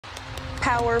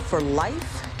Power for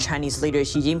life? Chinese leader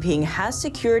Xi Jinping has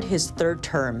secured his third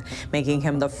term, making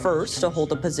him the first to hold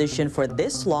the position for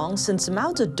this long since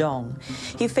Mao Zedong.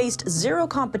 He faced zero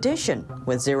competition,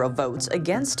 with 0 votes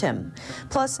against him.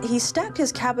 Plus, he stacked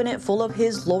his cabinet full of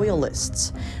his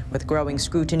loyalists. With growing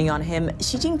scrutiny on him,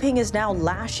 Xi Jinping is now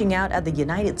lashing out at the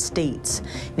United States,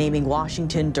 naming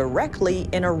Washington directly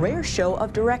in a rare show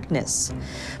of directness.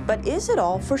 But is it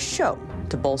all for show,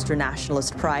 to bolster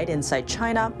nationalist pride inside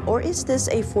China, or is this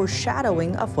a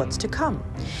foreshadowing of what's to come?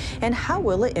 And how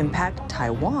will it impact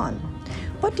Taiwan?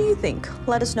 What do you think?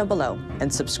 Let us know below,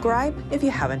 and subscribe if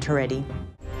you haven't already.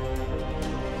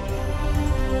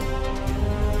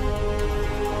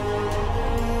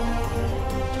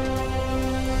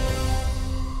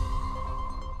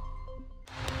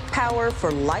 Power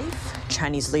for life?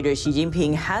 Chinese leader Xi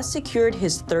Jinping has secured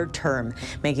his third term,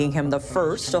 making him the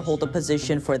first to hold the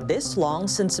position for this long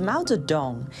since Mao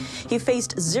Zedong. He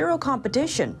faced zero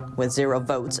competition, with 0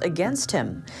 votes against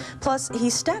him. Plus, he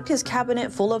stacked his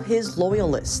cabinet full of his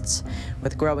loyalists.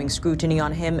 With growing scrutiny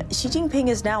on him, Xi Jinping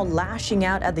is now lashing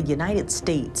out at the United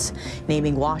States,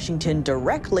 naming Washington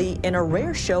directly in a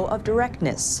rare show of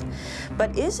directness.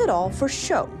 But is it all for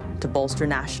show, to bolster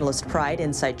nationalist pride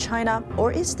inside China,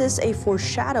 or is this a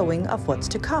foreshadowing of what's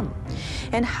to come?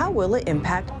 And how will it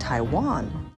impact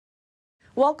Taiwan?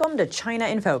 Welcome to China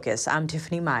in Focus. I'm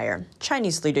Tiffany Meyer.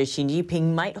 Chinese leader Xi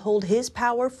Jinping might hold his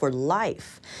power for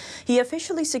life. He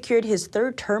officially secured his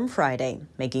third term Friday,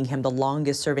 making him the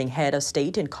longest-serving head of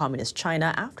state in Communist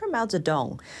China after Mao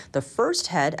Zedong, the first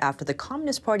head after the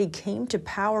Communist Party came to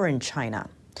power in China.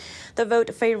 The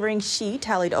vote favoring Xi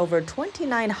tallied over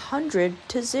 2,900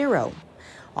 to 0.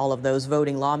 All of those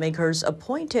voting lawmakers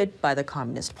appointed by the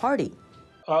Communist Party.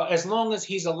 As long as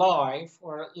he's alive,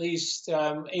 or at least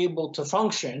able to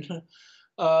function,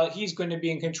 he's going to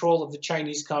be in control of the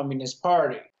Chinese Communist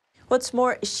Party. What's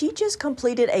more, Xi just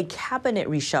completed a cabinet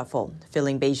reshuffle,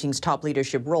 filling Beijing's top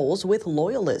leadership roles with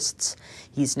loyalists.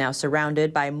 He's now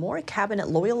surrounded by more cabinet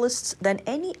loyalists than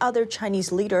any other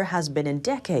Chinese leader has been in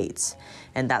decades.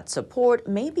 And that support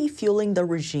may be fueling the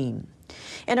regime.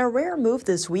 In a rare move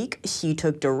this week, Xi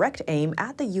took direct aim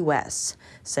at the U.S.,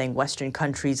 saying Western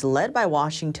countries led by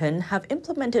Washington have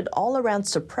implemented all-around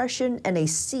suppression and a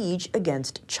siege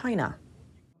against China.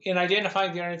 In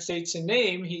identifying the United States in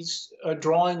name, he's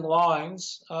drawing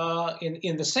lines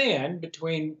in the sand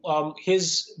between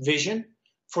his vision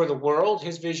for the world,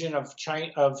 his vision of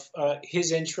China, of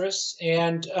his interests,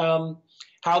 and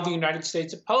how the United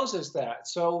States opposes that.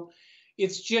 So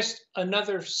it's just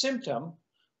another symptom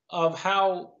of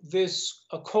how this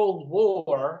Cold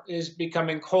War is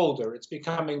becoming colder. It's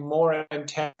becoming more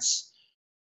intense.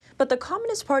 But the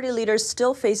Communist Party leader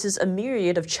still faces a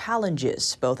myriad of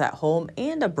challenges, both at home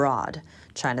and abroad.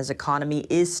 China's economy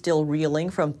is still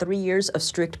reeling from 3 years of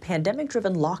strict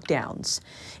pandemic-driven lockdowns.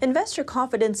 Investor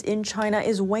confidence in China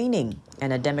is waning,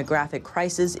 and a demographic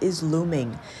crisis is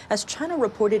looming, as China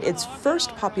reported its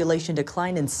first population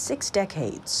decline in 6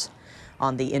 decades.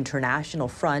 On the international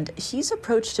front, Xi's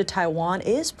approach to Taiwan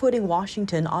is putting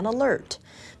Washington on alert.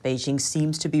 Beijing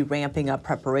seems to be ramping up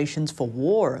preparations for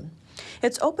war.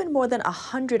 It's opened more than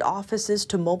 100 offices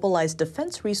to mobilize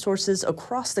defense resources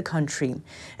across the country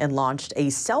and launched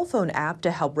a cell phone app to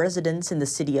help residents in the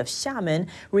city of Xiamen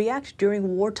react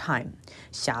during wartime.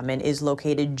 Xiamen is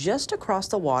located just across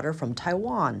the water from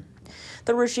Taiwan.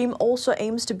 The regime also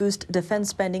aims to boost defense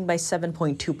spending by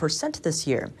 7.2% this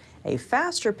year, a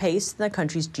faster pace than the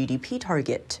country's GDP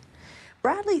target.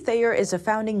 Bradley Thayer is a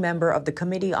founding member of the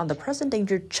Committee on the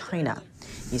Present-Endangered China.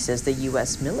 He says the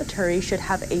U.S. military should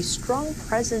have a strong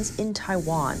presence in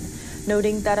Taiwan,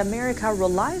 noting that America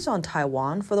relies on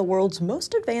Taiwan for the world's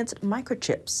most advanced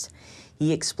microchips.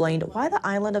 He explained why the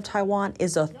island of Taiwan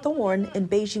is a thorn in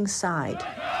Beijing's side.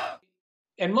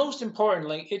 And most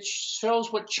importantly, it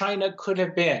shows what China could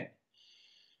have been.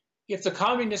 If the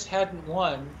communists hadn't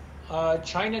won,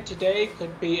 China today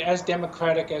could be as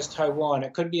democratic as Taiwan.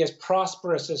 It could be as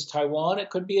prosperous as Taiwan. It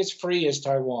could be as free as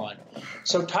Taiwan.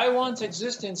 So Taiwan's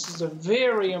existence is a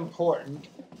very important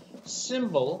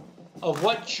symbol of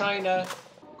what China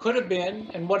could have been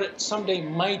and what it someday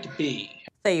might be.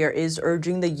 Thayer is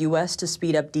urging the U.S. to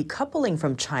speed up decoupling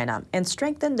from China and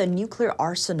strengthen the nuclear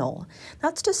arsenal.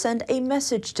 That's to send a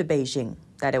message to Beijing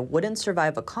that it wouldn't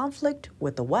survive a conflict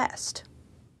with the West.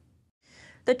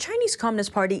 The Chinese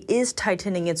Communist Party is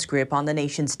tightening its grip on the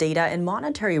nation's data and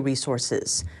monetary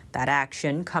resources. That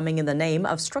action coming in the name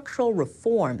of structural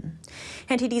reform.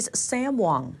 NTD's Sam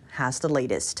Wang has the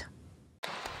latest.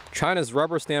 China's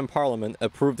rubber stamp parliament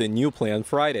approved a new plan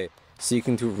Friday,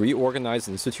 seeking to reorganize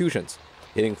institutions.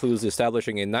 It includes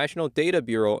establishing a national data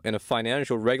bureau and a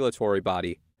financial regulatory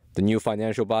body. The new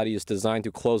financial body is designed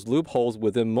to close loopholes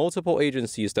within multiple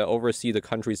agencies that oversee the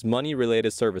country's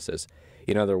money-related services.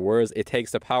 In other words, it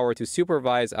takes the power to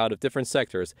supervise out of different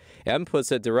sectors and puts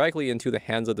it directly into the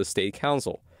hands of the State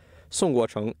Council. Song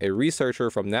Guocheng, a researcher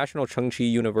from National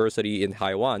Chengchi University in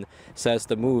Taiwan, says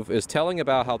the move is telling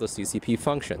about how the CCP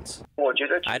functions.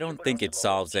 I don't think it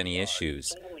solves any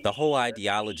issues. The whole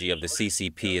ideology of the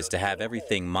CCP is to have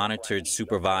everything monitored,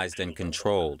 supervised, and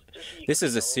controlled. This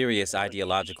is a serious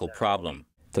ideological problem.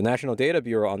 The National Data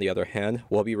Bureau, on the other hand,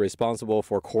 will be responsible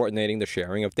for coordinating the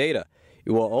sharing of data.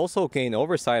 It will also gain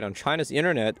oversight on China's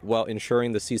internet while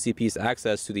ensuring the CCP's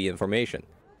access to the information.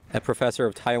 A professor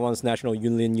of Taiwan's National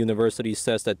Yunlin University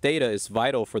says that data is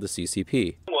vital for the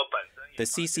CCP. The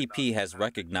CCP has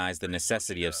recognized the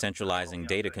necessity of centralizing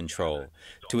data control.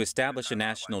 To establish a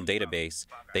national database,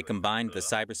 they combined the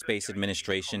Cyberspace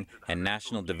Administration and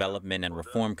National Development and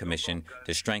Reform Commission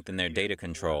to strengthen their data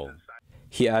control.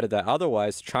 He added that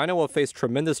otherwise, China will face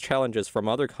tremendous challenges from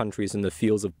other countries in the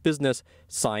fields of business,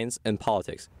 science, and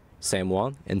politics. Sam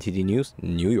Wang, NTD News,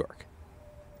 New York.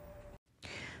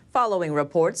 Following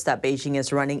reports that Beijing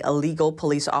is running illegal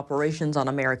police operations on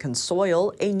American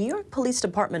soil, a New York Police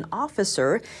Department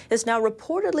officer is now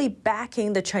reportedly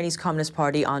backing the Chinese Communist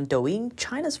Party on Douyin,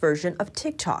 China's version of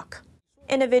TikTok.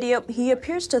 In a video, he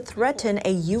appears to threaten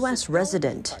a U.S.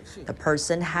 resident. The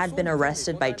person had been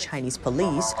arrested by Chinese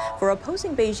police for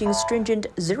opposing Beijing's stringent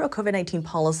zero COVID-19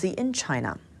 policy in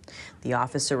China. The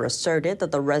officer asserted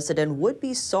that the resident would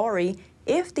be sorry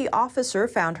if the officer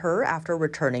found her after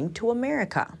returning to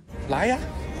America.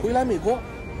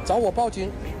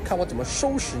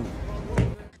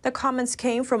 The comments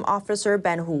came from Officer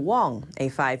Banhu Wang, a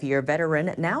 5-year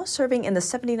veteran now serving in the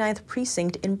 79th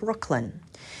Precinct in Brooklyn.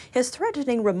 His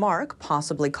threatening remark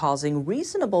possibly causing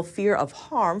reasonable fear of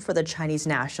harm for the Chinese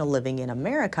national living in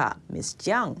America, Ms.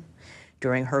 Jiang.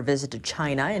 During her visit to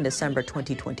China in December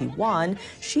 2021,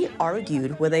 she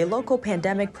argued with a local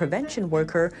pandemic prevention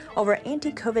worker over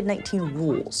anti-COVID-19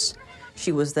 rules.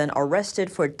 She was then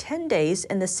arrested for 10 days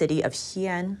in the city of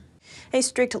Xi'an. A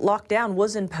strict lockdown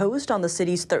was imposed on the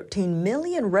city's 13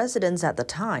 million residents at the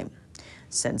time.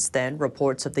 Since then,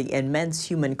 reports of the immense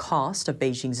human cost of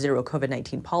Beijing's zero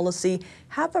COVID-19 policy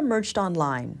have emerged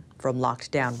online, from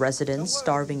locked down residents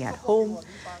starving at home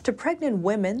to pregnant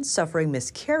women suffering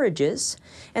miscarriages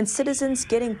and citizens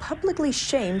getting publicly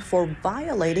shamed for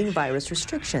violating virus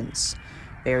restrictions.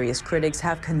 Various critics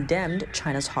have condemned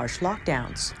China's harsh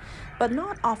lockdowns, but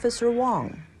not Officer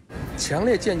Wang. 强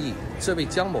烈建议这位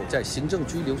江某在行政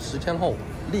拘留10天后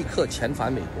立刻遣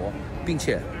返美国，并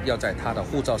且要在他的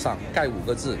护照上盖5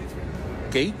个字：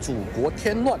给祖国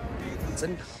添乱。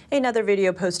 Another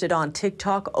video posted on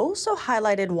TikTok also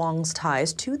highlighted Wang's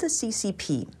ties to the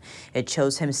CCP. It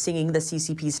shows him singing the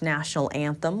CCP's national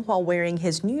anthem while wearing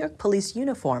his New York police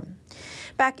uniform.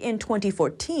 Back in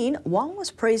 2014, Wang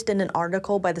was praised in an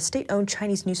article by the state-owned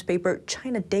Chinese newspaper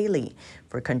China Daily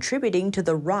for contributing to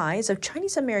the rise of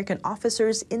Chinese-American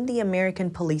officers in the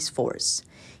American police force.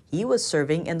 He was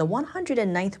serving in the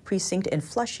 109th Precinct in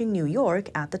Flushing, New York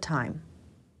at the time.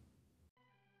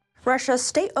 Russia's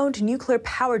state-owned nuclear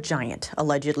power giant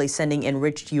allegedly sending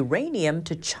enriched uranium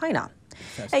to China.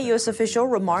 A U.S. official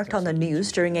remarked on the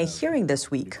news during a hearing this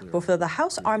week before the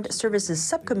House Armed Services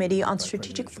Subcommittee on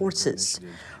Strategic Forces.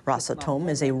 Rosatom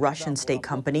is a Russian state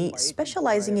company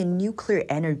specializing in nuclear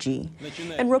energy,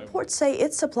 and reports say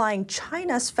it's supplying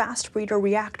China's fast breeder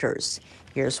reactors.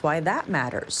 Here's why that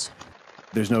matters.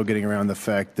 There's no getting around the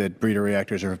fact that breeder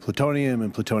reactors are for plutonium,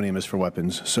 and plutonium is for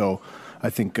weapons. So I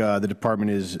think the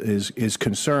department is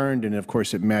concerned, and of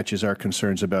course it matches our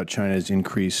concerns about China's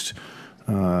increased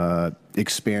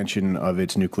expansion of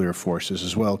its nuclear forces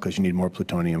as well, because you need more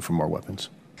plutonium for more weapons.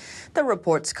 The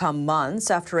reports come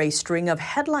months after a string of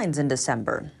headlines in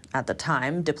December. At the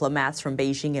time, diplomats from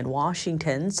Beijing and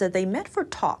Washington said they met for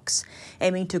talks,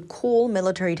 aiming to cool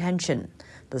military tension.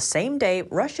 The same day,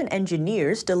 Russian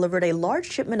engineers delivered a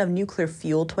large shipment of nuclear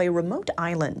fuel to a remote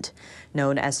island.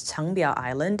 Known as Changbia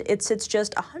Island, it sits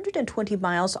just 120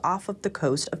 miles off of the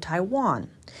coast of Taiwan.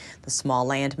 The small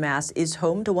landmass is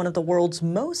home to one of the world's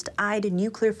most eyed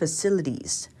nuclear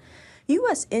facilities.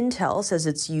 U.S. intel says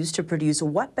it's used to produce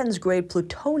weapons-grade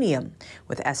plutonium,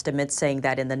 with estimates saying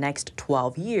that in the next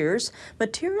 12 years,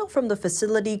 material from the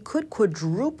facility could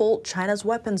quadruple China's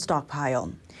weapons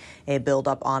stockpile. A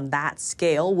buildup on that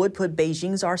scale would put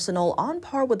Beijing's arsenal on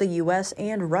par with the U.S.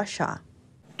 and Russia.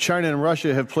 China and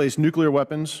Russia have placed nuclear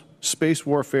weapons, space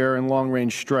warfare, and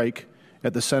long-range strike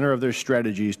at the center of their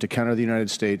strategies to counter the United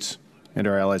States and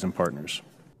our allies and partners.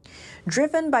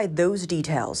 Driven by those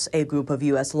details, a group of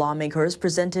U.S. lawmakers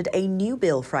presented a new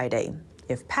bill Friday.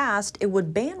 If passed, it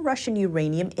would ban Russian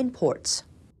uranium imports.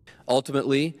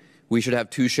 Ultimately, we should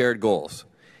have two shared goals: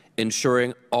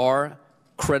 ensuring our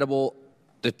credible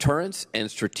deterrence and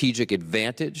strategic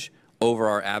advantage over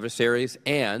our adversaries,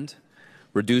 and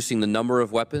reducing the number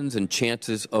of weapons and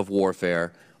chances of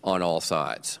warfare on all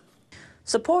sides.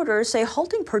 Supporters say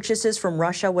halting purchases from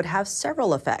Russia would have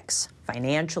several effects: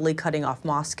 financially cutting off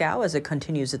Moscow as it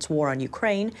continues its war on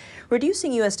Ukraine,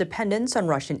 reducing U.S. dependence on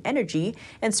Russian energy,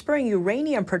 and spurring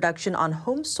uranium production on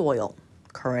home soil.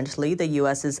 Currently, the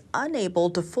U.S. is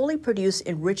unable to fully produce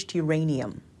enriched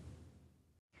uranium.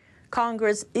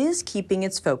 Congress is keeping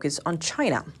its focus on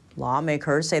China.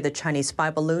 Lawmakers say the Chinese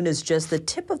spy balloon is just the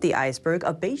tip of the iceberg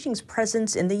of Beijing's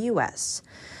presence in the U.S.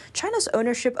 China's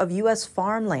ownership of U.S.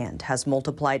 farmland has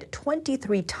multiplied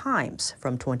 23 times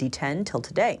from 2010 till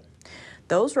today.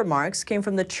 Those remarks came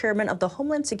from the chairman of the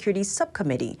Homeland Security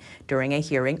Subcommittee during a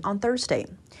hearing on Thursday.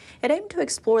 It aimed to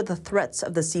explore the threats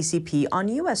of the CCP on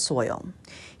U.S. soil.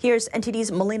 Here's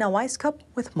NTD's Melina Weisskopf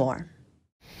with more.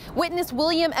 Witness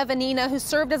William Evanina, who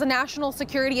served as a national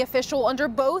security official under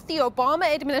both the Obama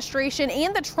administration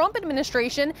and the Trump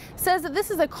administration, says that this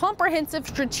is a comprehensive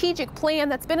strategic plan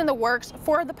that's been in the works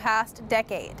for the past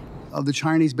decade. Of the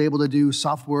Chinese be able to do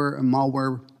software and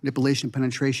malware manipulation and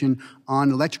penetration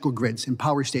on electrical grids and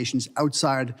power stations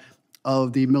outside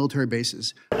of the military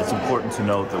bases. It's important to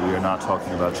note that we are not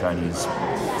talking about Chinese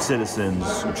citizens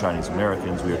or Chinese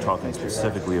Americans. We are talking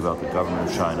specifically about the government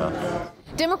of China.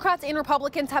 Democrats and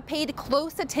Republicans have paid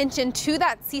close attention to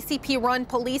that CCP-run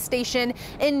police station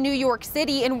in New York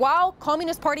City. And while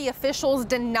Communist Party officials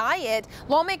deny it,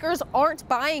 lawmakers aren't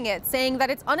buying it, saying that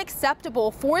it's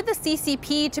unacceptable for the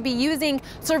CCP to be using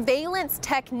surveillance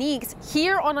techniques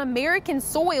here on American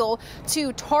soil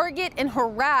to target and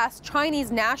harass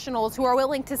Chinese nationals who are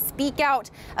willing to speak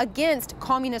out against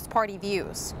Communist Party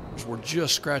views. We're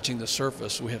just scratching the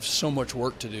surface. We have so much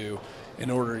work to do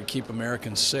in order to keep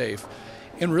Americans safe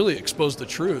and really expose the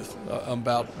truth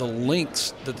about the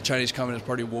lengths that the Chinese Communist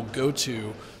Party will go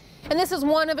to. And this is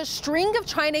one of a string of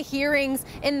China hearings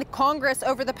in Congress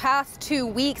over the past 2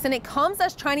 weeks, and it comes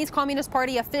as Chinese Communist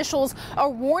Party officials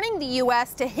are warning the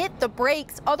U.S. to hit the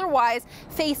brakes, otherwise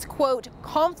face, quote,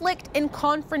 conflict and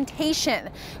confrontation.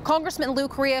 Congressman Lou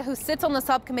Correa, who sits on the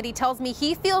subcommittee, tells me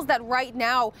he feels that right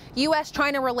now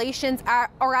U.S.-China relations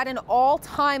are at an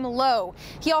all-time low.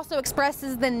 He also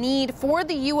expresses the need for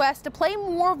the U.S. to play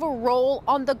more of a role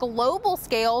on the global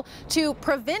scale to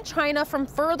prevent China from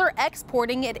further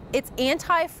exporting its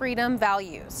anti-freedom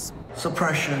values.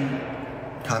 Suppression,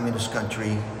 communist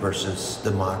country versus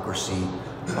democracy,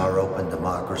 our open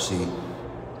democracy,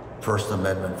 First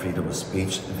Amendment, freedom of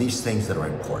speech, these things that are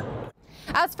important.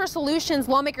 As for solutions,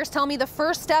 lawmakers tell me the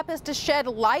first step is to shed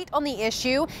light on the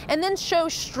issue and then show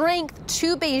strength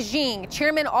to Beijing.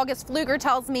 Chairman August Pfluger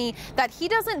tells me that he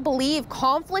doesn't believe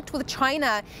conflict with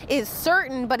China is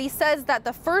certain, but he says that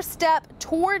the first step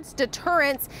towards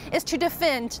deterrence is to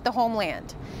defend the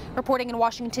homeland. Reporting in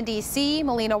Washington, D.C.,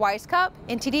 Melina Weisskopf,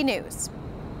 NTD News.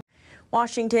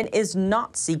 Washington is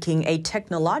not seeking a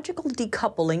technological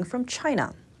decoupling from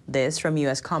China. This from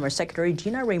U.S. Commerce Secretary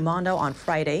Gina Raimondo on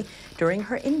Friday during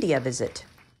her India visit.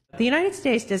 The United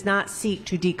States does not seek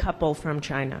to decouple from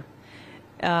China,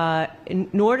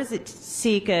 nor does it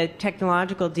seek a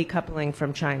technological decoupling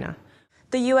from China.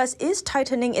 The U.S. is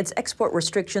tightening its export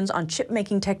restrictions on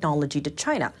chip-making technology to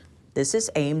China. This is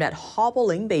aimed at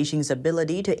hobbling Beijing's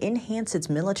ability to enhance its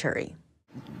military.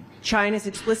 China's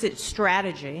explicit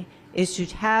strategy is to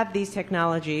have these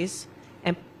technologies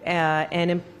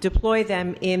and deploy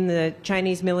them in the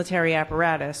Chinese military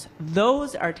apparatus.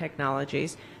 Those are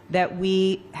technologies that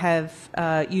we have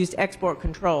used export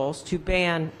controls to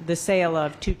ban the sale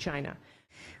of to China.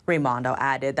 Raimondo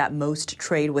added that most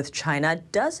trade with China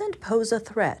doesn't pose a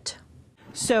threat.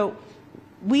 So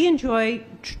we enjoy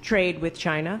trade with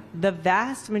China. The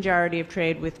vast majority of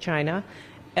trade with China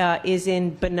is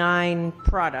in benign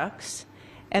products,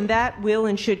 and that will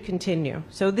and should continue.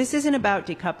 So this isn't about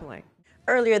decoupling.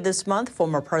 Earlier this month,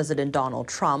 former President Donald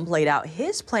Trump laid out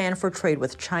his plan for trade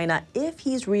with China if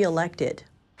he's reelected.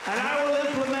 And I will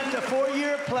implement a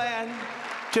 4-year plan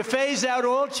to phase out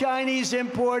all Chinese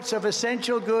imports of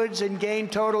essential goods and gain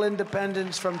total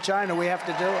independence from China. We have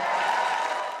to do it.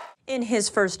 In his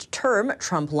first term,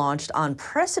 Trump launched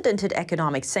unprecedented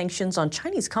economic sanctions on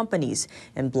Chinese companies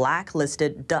and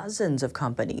blacklisted dozens of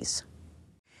companies.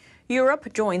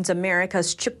 Europe joins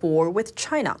America's chip war with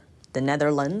China. The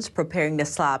Netherlands preparing to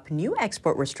slap new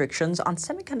export restrictions on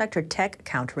semiconductor tech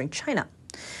countering China.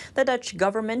 The Dutch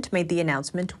government made the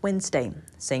announcement Wednesday,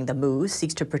 saying the move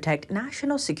seeks to protect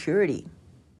national security.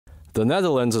 The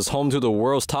Netherlands is home to the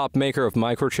world's top maker of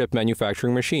microchip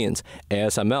manufacturing machines,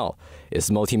 ASML. Its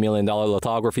multi-million-dollar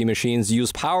lithography machines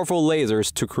use powerful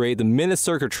lasers to create the minute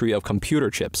circuitry of computer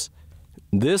chips.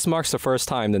 This marks the first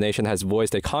time the nation has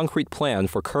voiced a concrete plan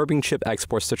for curbing chip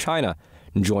exports to China,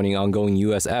 joining ongoing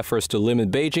U.S. efforts to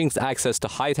limit Beijing's access to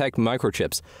high-tech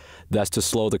microchips. That's to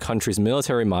slow the country's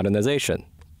military modernization.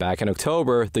 Back in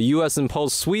October, the U.S.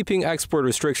 imposed sweeping export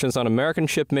restrictions on American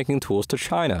chip-making tools to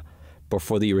China. But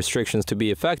for the restrictions to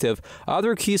be effective,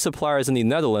 other key suppliers in the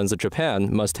Netherlands and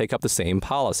Japan must take up the same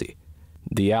policy.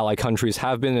 The allied countries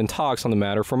have been in talks on the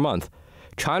matter for months.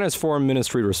 China's foreign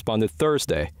ministry responded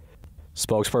Thursday.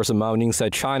 Spokesperson Mao Ning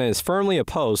said China is firmly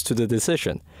opposed to the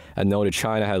decision and noted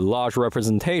China had large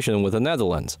representation with the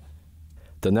Netherlands.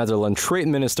 The Netherlands trade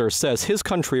minister says his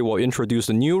country will introduce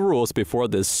the new rules before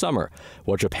this summer,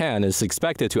 while Japan is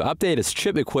expected to update its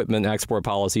chip equipment export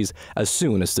policies as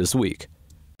soon as this week.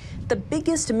 The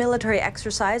biggest military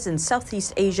exercise in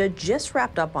Southeast Asia just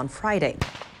wrapped up on Friday.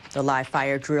 The live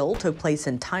fire drill took place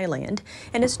in Thailand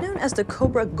and is known as the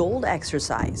Cobra Gold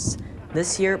exercise.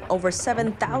 This year, over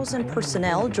 7,000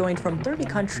 personnel joined from 30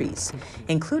 countries,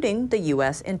 including the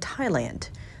U.S. and Thailand.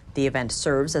 The event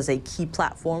serves as a key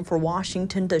platform for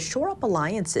Washington to shore up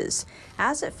alliances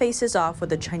as it faces off with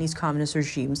the Chinese Communist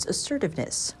regime's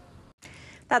assertiveness.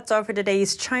 That's all for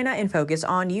today's China in Focus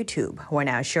on YouTube. We're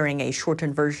now sharing a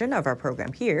shortened version of our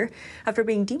program here after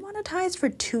being demonetized for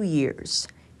 2 years.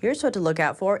 Here's what to look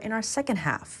out for in our second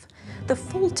half. The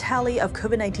full tally of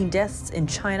COVID-19 deaths in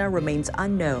China remains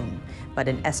unknown, but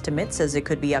an estimate says it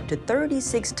could be up to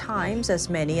 36 times as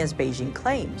many as Beijing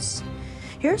claims.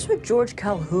 Here's what George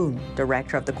Calhoun,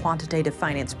 director of the Quantitative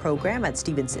Finance Program at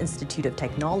Stevens Institute of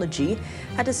Technology,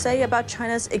 had to say about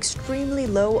China's extremely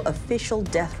low official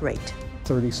death rate.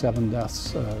 37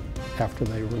 deaths after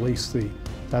they released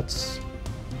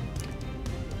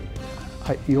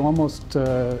you almost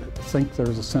think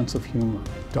there's a sense of humor,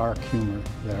 dark humor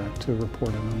there to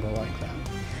report a number like that.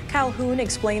 Calhoun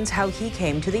explains how he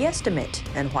came to the estimate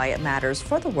and why it matters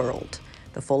for the world.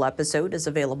 The full episode is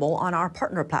available on our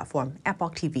partner platform,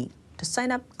 Epoch TV. To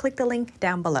sign up, click the link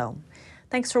down below.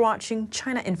 Thanks for watching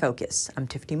China in Focus. I'm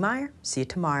Tiffany Meyer. See you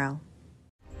tomorrow.